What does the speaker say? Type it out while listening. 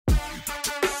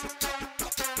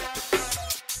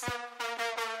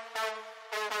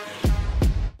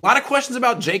A lot of questions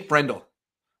about Jake Brendel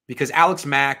because Alex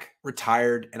Mack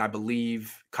retired, and I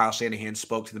believe Kyle Shanahan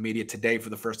spoke to the media today for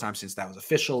the first time since that was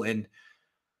official. And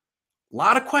a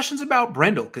lot of questions about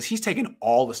Brendel because he's taken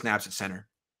all the snaps at center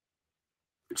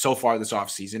so far this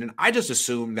offseason. And I just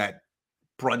assume that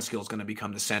Brunskill is going to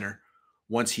become the center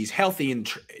once he's healthy in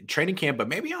training camp, but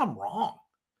maybe I'm wrong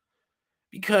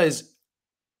because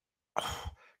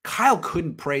Kyle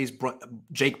couldn't praise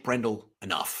Jake Brendel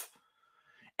enough.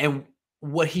 And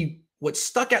what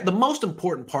stuck out, the most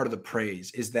important part of the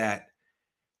praise is that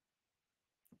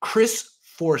Chris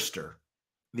Forster,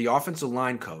 the offensive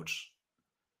line coach,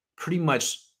 pretty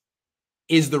much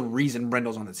is the reason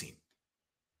Brendel's on the team.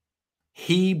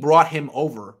 He brought him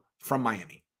over from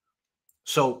Miami.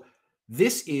 So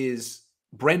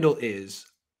Brendel is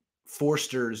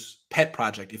Forster's pet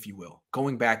project, if you will,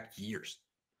 going back years.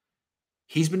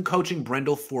 He's been coaching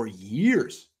Brendel for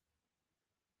years.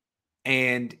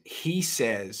 And he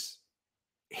says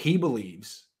he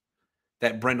believes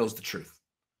that Brendel's the truth,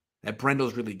 that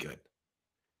Brendel's really good.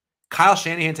 Kyle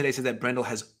Shanahan today said that Brendel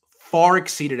has far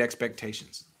exceeded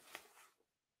expectations.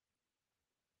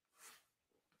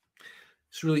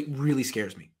 This really, really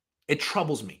scares me. It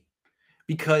troubles me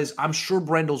because I'm sure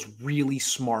Brendel's really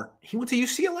smart. He went to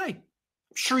UCLA. I'm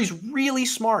sure he's really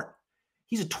smart.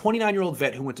 He's a 29-year-old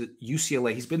vet who went to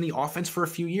UCLA. He's been in the offense for a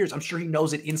few years. I'm sure he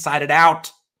knows it inside and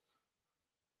out.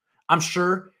 I'm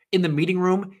sure in the meeting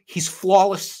room, he's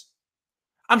flawless.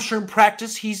 I'm sure in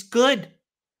practice, he's good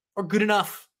or good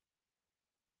enough.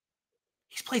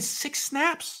 He's played 6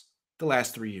 snaps the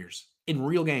last 3 years in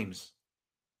real games.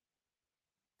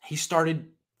 He started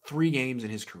 3 games in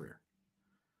his career.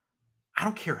 I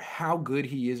don't care how good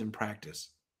he is in practice.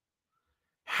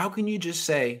 How can you just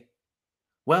say,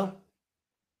 well,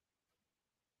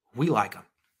 we like him?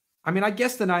 I mean, I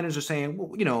guess the Niners are saying,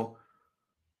 well,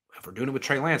 if we're doing it with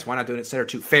Trey Lance, why not do it at center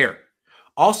too? Fair.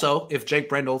 Also, if Jake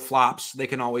Brendel flops, they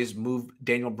can always move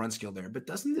Daniel Brunskill there. But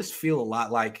doesn't this feel a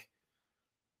lot like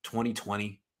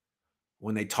 2020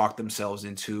 when they talked themselves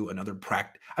into another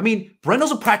practice? I mean,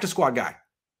 Brendel's a practice squad guy,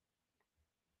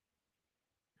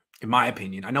 in my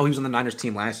opinion. I know he was on the Niners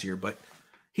team last year, but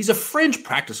he's a fringe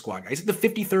practice squad guy. He's like the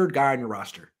 53rd guy on your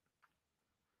roster.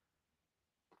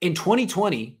 In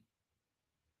 2020,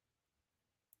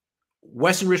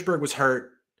 Weston Richburg was hurt.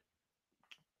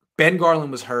 Ben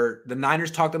Garland was hurt. The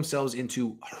Niners talked themselves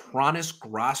into Hronis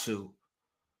Grasu,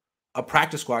 a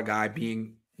practice squad guy,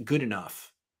 being good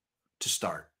enough to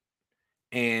start.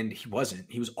 And he wasn't.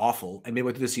 He was awful. And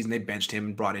midway through the season, they benched him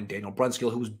and brought in Daniel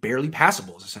Brunskill, who was barely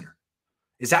passable as a center.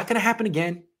 Is that going to happen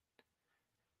again?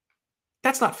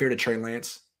 That's not fair to Trey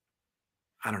Lance.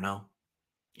 I don't know.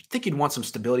 You'd think you'd want some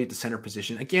stability at the center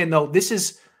position. Again, though, this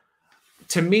is,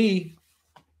 to me,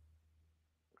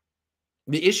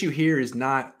 the issue here is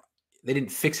not they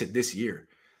didn't fix it this year.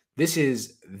 This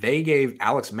is they gave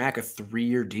Alex Mack a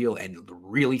 3-year deal and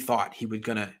really thought he was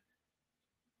going to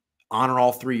honor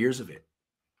all 3 years of it.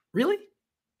 Really?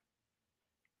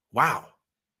 Wow.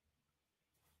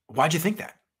 Why'd you think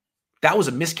that? That was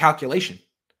a miscalculation.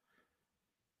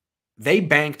 They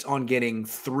banked on getting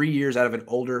 3 years out of an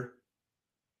older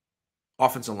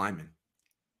offensive lineman.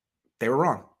 They were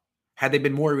wrong. Had they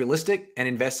been more realistic and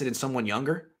invested in someone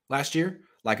younger last year,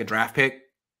 like a draft pick,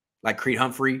 like Creed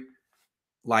Humphrey,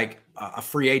 like a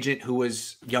free agent who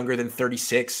was younger than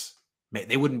 36,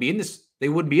 they wouldn't be in this. They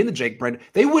wouldn't be in the Jake Brendel.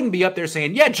 They wouldn't be up there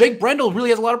saying, yeah, Jake Brendel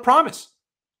really has a lot of promise.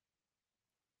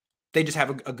 They just have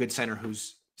a good center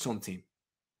who's still on the team.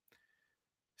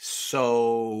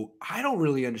 So I don't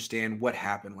really understand what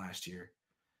happened last year.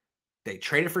 They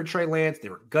traded for Trey Lance. They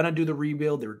were going to do the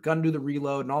rebuild. They were going to do the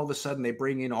reload. And all of a sudden, they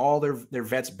bring in all their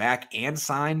vets back and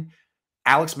sign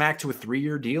Alex Mack to a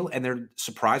 3-year deal. And they're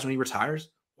surprised when he retires.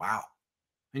 Wow.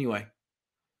 Anyway,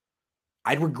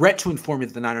 I'd regret to inform you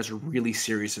that the Niners are really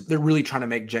serious. They're really trying to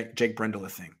make Jake Brendel a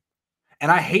thing.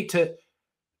 And I hate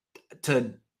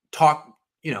to talk,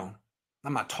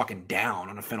 I'm not talking down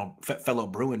on a fellow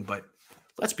Bruin, but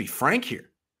let's be frank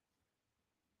here.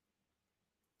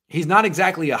 He's not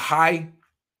exactly a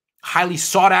highly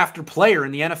sought-after player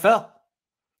in the NFL.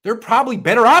 There are probably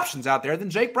better options out there than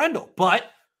Jake Brendel,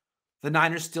 but the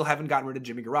Niners still haven't gotten rid of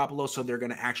Jimmy Garoppolo, so they're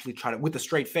going to actually try to, with a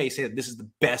straight face, say that this is the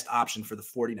best option for the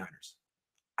 49ers.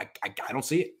 I don't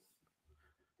see it.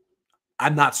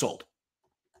 I'm not sold.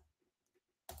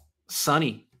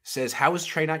 Sonny says, how is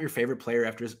Trey not your favorite player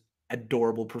after his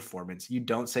adorable performance? You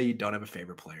don't say you don't have a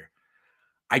favorite player.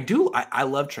 I do. I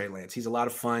love Trey Lance. He's a lot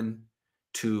of fun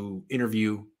to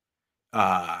interview.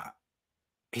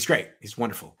 He's great. He's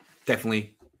wonderful.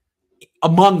 Definitely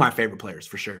among my favorite players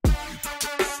for sure.